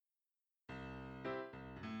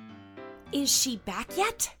Is she back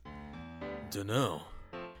yet? Dunno.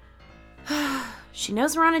 She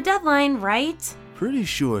knows we're on a deadline, right? Pretty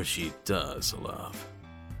sure she does, love.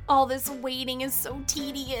 All this waiting is so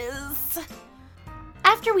tedious.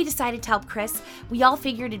 After we decided to help Chris, we all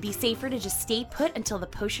figured it'd be safer to just stay put until the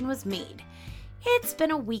potion was made. It's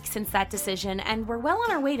been a week since that decision, and we're well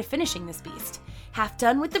on our way to finishing this beast. Half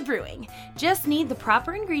done with the brewing. Just need the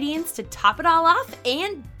proper ingredients to top it all off,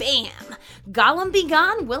 and bam! Gollum Be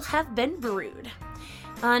Gone will have been brewed.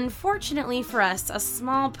 Unfortunately for us, a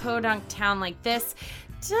small podunk town like this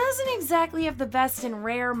doesn't exactly have the best and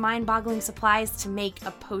rare, mind-boggling supplies to make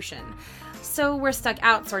a potion, so we're stuck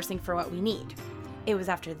outsourcing for what we need. It was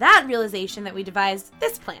after that realization that we devised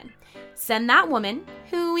this plan. Send that woman,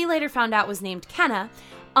 who we later found out was named Kenna,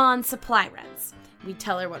 on supply runs. We'd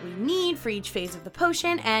tell her what we need for each phase of the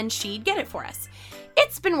potion, and she'd get it for us.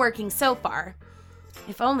 It's been working so far.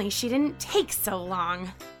 If only she didn't take so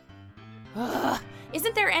long. Ugh.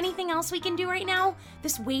 Isn't there anything else we can do right now?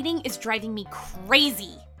 This waiting is driving me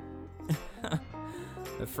crazy.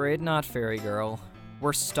 Afraid not, fairy girl.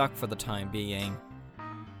 We're stuck for the time being.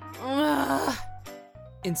 Ugh.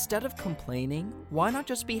 Instead of complaining, why not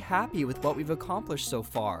just be happy with what we've accomplished so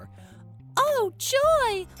far? Oh,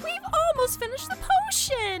 joy! We've almost finished the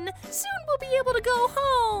potion! Soon we'll be able to go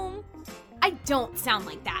home! I don't sound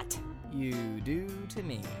like that. You do to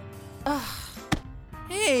me. Ugh.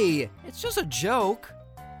 Hey, it's just a joke.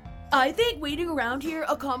 I think waiting around here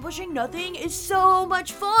accomplishing nothing is so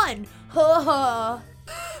much fun. Ha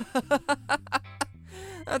ha.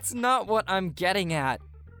 That's not what I'm getting at.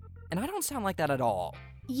 And I don't sound like that at all.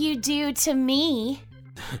 You do to me.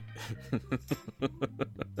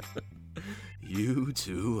 You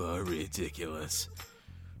two are ridiculous.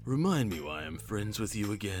 Remind me why I'm friends with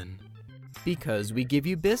you again. Because we give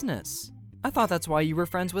you business. I thought that's why you were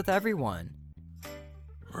friends with everyone.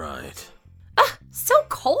 Right. So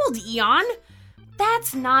cold, Eon.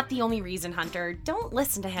 That's not the only reason, Hunter. Don't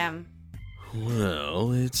listen to him.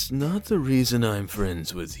 Well, it's not the reason I'm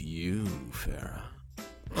friends with you, Farah.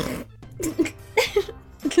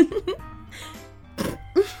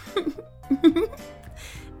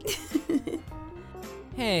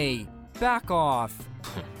 Hey, back off.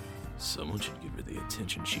 Someone should give her the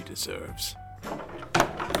attention she deserves.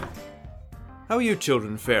 How are you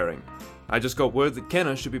children faring? I just got word that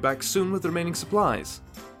Kenna should be back soon with the remaining supplies.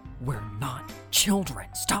 We're not children.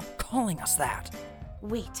 Stop calling us that.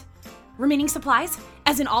 Wait. Remaining supplies?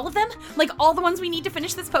 As in all of them? Like all the ones we need to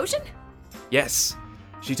finish this potion? Yes.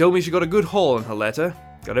 She told me she got a good haul in her letter.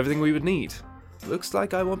 Got everything we would need. Looks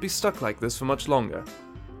like I won't be stuck like this for much longer.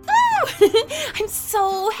 Oh! I'm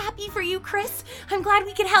so happy for you, Chris. I'm glad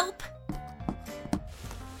we could help.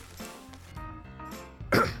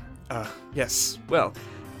 Yes. Well,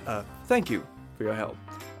 thank you for your help.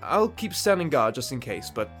 I'll keep standing guard just in case,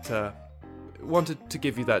 but, wanted to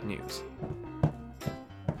give you that news.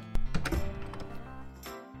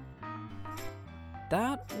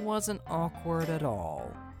 That wasn't awkward at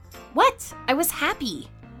all. What? I was happy.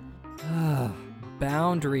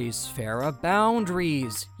 Boundaries, Farah,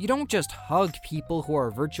 boundaries. You don't just hug people who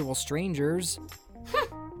are virtual strangers.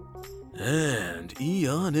 And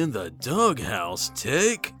Eon in the doghouse,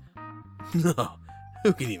 take? No,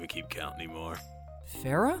 who can even keep count anymore?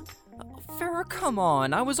 Farah? Farah, come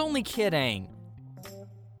on, I was only kidding.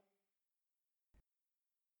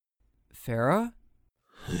 Farah?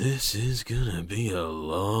 This is gonna be a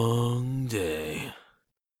long day.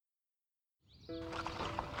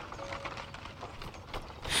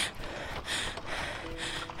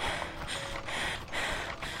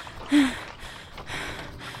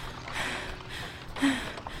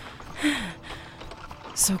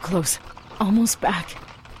 So close. Almost back.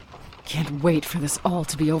 Can't wait for this all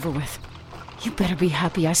to be over with. You better be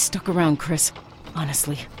happy I stuck around, Chris.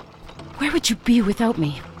 Honestly. Where would you be without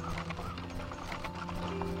me?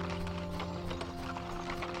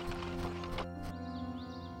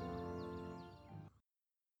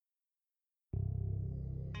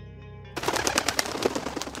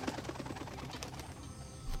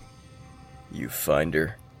 You find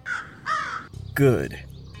her? Good.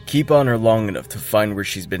 Keep on her long enough to find where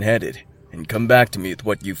she's been headed, and come back to me with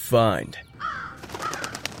what you find.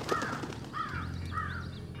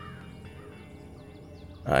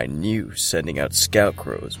 I knew sending out scout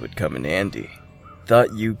crows would come in handy.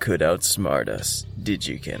 Thought you could outsmart us, did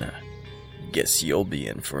you, Kenna? Guess you'll be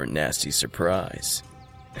in for a nasty surprise.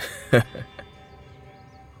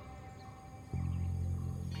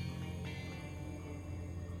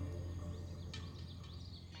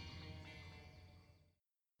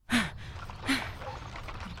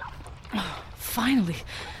 Finally.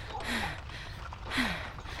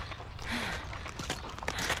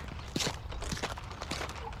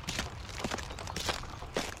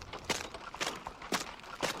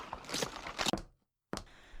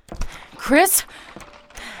 Chris?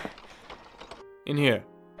 In here.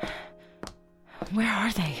 Where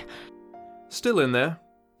are they? Still in there.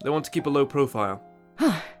 They want to keep a low profile.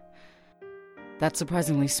 That's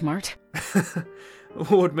surprisingly smart.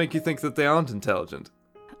 What would make you think that they aren't intelligent?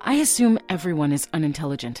 I assume everyone is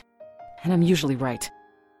unintelligent. And I'm usually right.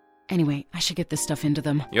 Anyway, I should get this stuff into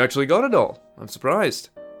them. You actually got it all. I'm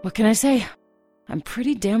surprised. What can I say? I'm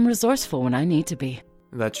pretty damn resourceful when I need to be.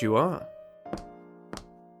 That you are.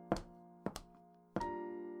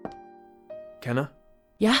 Kenna,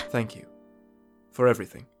 Yeah? thank you. For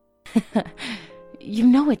everything. You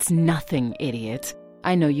know it's nothing, idiot.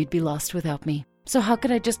 I know you'd be lost without me. So how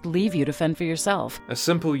could I just leave you to fend for yourself? A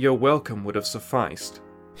simple "you're welcome" would have sufficed.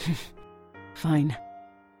 Fine.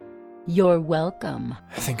 You're welcome.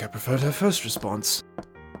 I think I preferred her first response.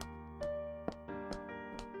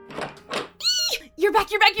 You're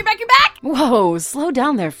back, you're back, you're back, you're back! Whoa, slow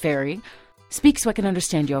down there, fairy. Speak so I can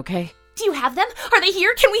understand you, okay? Do you have them? Are they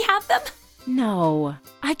here? Can we have them? No,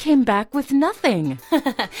 I came back with nothing.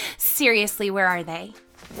 Seriously, where are they?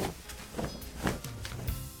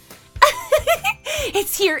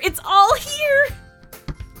 It's here, it's all here!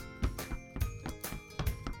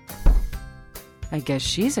 I guess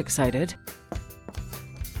she's excited.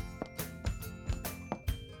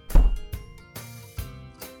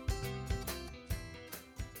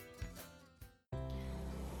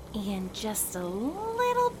 And just a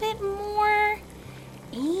little bit more.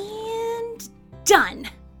 And done.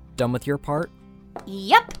 Done with your part?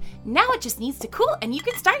 Yep. Now it just needs to cool and you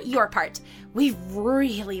can start your part. We've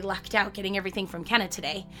really lucked out getting everything from Kenna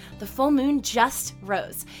today. The full moon just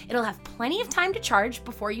rose. It'll have plenty of time to charge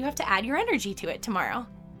before you have to add your energy to it tomorrow.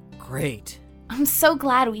 Great. I'm so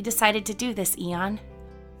glad we decided to do this, Eon.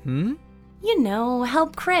 You know,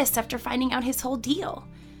 help Chris after finding out his whole deal.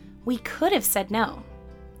 We could have said no.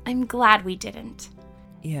 I'm glad we didn't.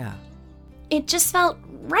 Yeah. It just felt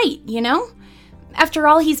right, you know? After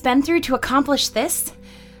all he's been through to accomplish this,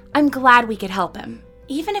 I'm glad we could help him,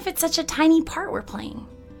 even if it's such a tiny part we're playing.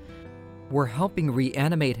 We're helping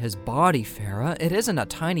reanimate his body, Farah. It isn't a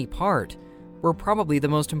tiny part. We're probably the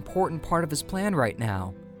most important part of his plan right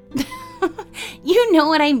now. You know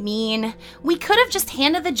what I mean. We could have just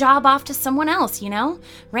handed the job off to someone else, you know?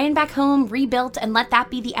 Ran back home, rebuilt, and let that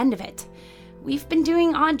be the end of it. We've been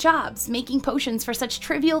doing odd jobs, making potions for such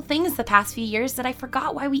trivial things the past few years that I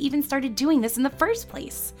forgot why we even started doing this in the first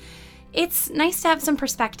place. It's nice to have some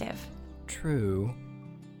perspective. True.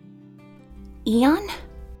 Eon?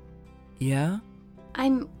 Yeah?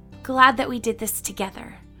 I'm glad that we did this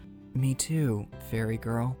together. Me too, fairy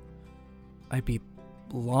girl. I'd be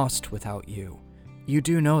lost without you. You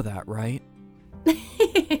do know that, right?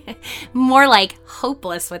 More like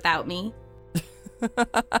hopeless without me.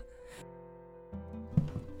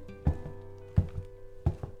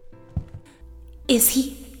 Is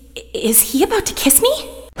he about to kiss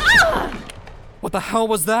me? What the hell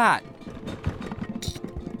was that?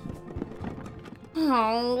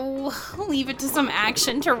 Oh, leave it to some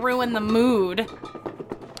action to ruin the mood.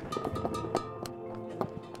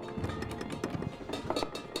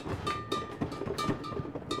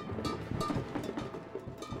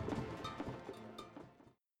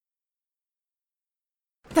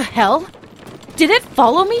 The hell? Did it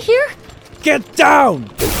follow me here? Get down!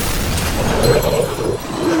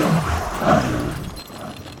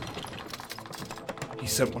 He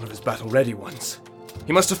sent one of his battle-ready ones.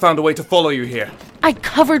 He must have found a way to follow you here. I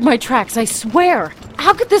covered my tracks, I swear.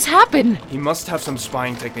 How could this happen? He must have some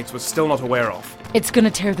spying techniques we're still not aware of. It's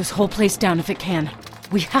gonna tear this whole place down if it can.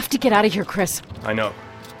 We have to get out of here, Chris. I know.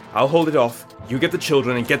 I'll hold it off. You get the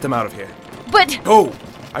children and get them out of here. But... Go!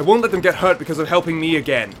 I won't let them get hurt because of helping me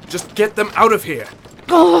again. Just get them out of here.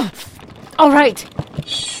 Oh, all right.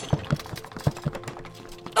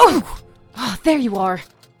 Oh, there you are.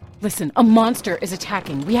 Listen, a monster is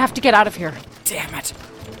attacking. We have to get out of here. Damn it.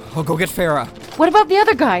 I'll go get Farah. What about the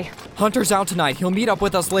other guy? Hunter's out tonight. He'll meet up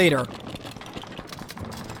with us later.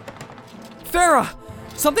 Farah!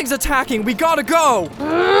 Something's attacking. We gotta go!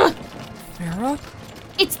 Farah?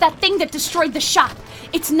 It's that thing that destroyed the shop.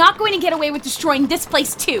 It's not going to get away with destroying this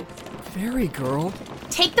place too. Fairy girl?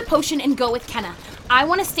 Take the potion and go with Kenna. I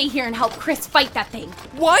want to stay here and help Chris fight that thing.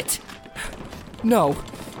 What? No.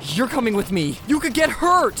 You're coming with me. You could get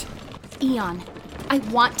hurt. Eon, I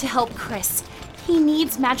want to help Chris. He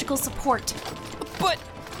needs magical support. But...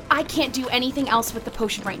 I can't do anything else with the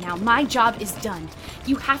potion right now. My job is done.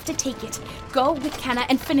 You have to take it. Go with Kenna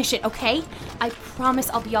and finish it, okay? I promise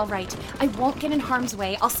I'll be all right. I won't get in harm's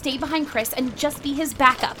way. I'll stay behind Chris and just be his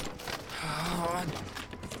backup.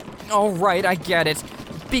 All right, I get it.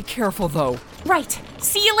 Be careful, though. Right.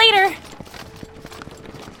 See you later.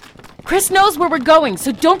 Chris knows where we're going,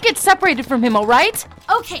 so don't get separated from him, alright?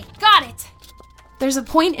 Okay, got it. There's a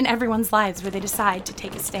point in everyone's lives where they decide to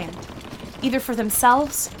take a stand, either for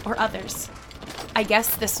themselves or others. I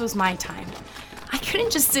guess this was my time. I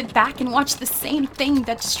couldn't just sit back and watch the same thing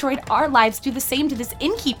that destroyed our lives do the same to this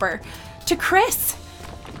innkeeper, to Chris.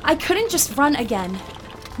 I couldn't just run again.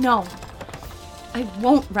 No, I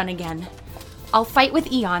won't run again. I'll fight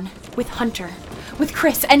with Eon, with Hunter, with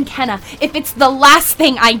Chris and Kenna if it's the last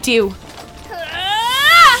thing I do.